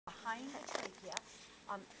behind the trachea.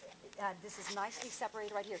 This is nicely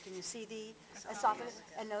separated right here. Can you see the esophagus?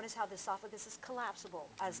 And notice how the esophagus is collapsible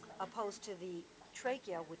as opposed to the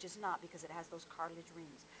trachea, which is not because it has those cartilage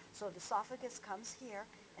rings. So the esophagus comes here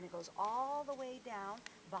and it goes all the way down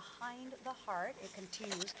behind the heart. It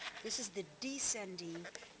continues. This is the descending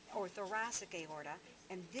or thoracic aorta,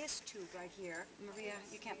 and this tube right here, Maria,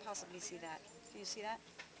 you can't possibly see that. Can you see that?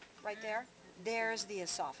 Right there? There's the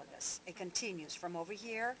esophagus. It continues from over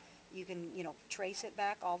here. You can, trace it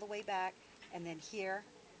back all the way back, and then here,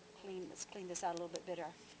 let's clean this out a little bit better,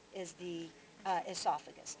 is the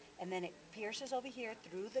esophagus. And then it pierces over here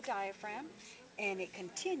through the diaphragm, and it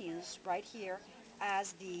continues right here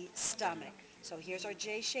as the stomach. So here's our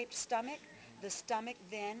J-shaped stomach. The stomach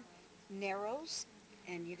then narrows,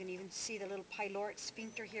 and you can even see the little pyloric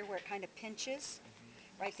sphincter here where it kind of pinches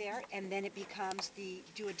right there, and then it becomes the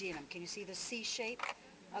duodenum. Can you see the C shape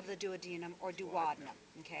of the duodenum or duodenum?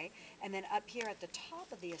 Okay, and then up here at the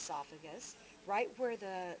top of the esophagus, right where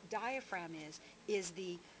the diaphragm is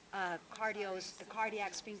the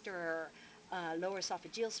cardiac sphincter, or lower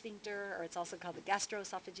esophageal sphincter, or it's also called the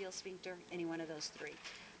gastroesophageal sphincter, any one of those three.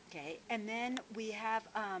 Okay, and then we have,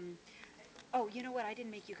 oh, you know what, I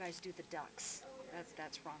didn't make you guys do the ducts.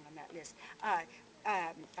 That's wrong on that list.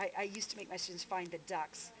 I used to make my students find the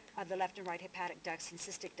ducts, the left and right hepatic ducts and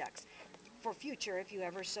cystic ducts. For future, if you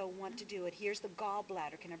ever so want to do it, here's the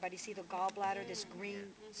gallbladder. Can everybody see the gallbladder, this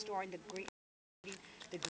green, storing the green?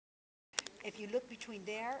 If you look between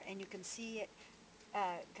there and you can see it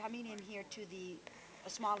coming in here to the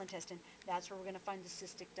small intestine, that's where we're going to find the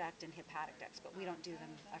cystic duct and hepatic ducts, but we don't do them.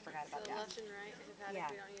 I forgot about that. So left and right hepatic, Yeah.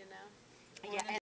 we don't need to know? Yeah.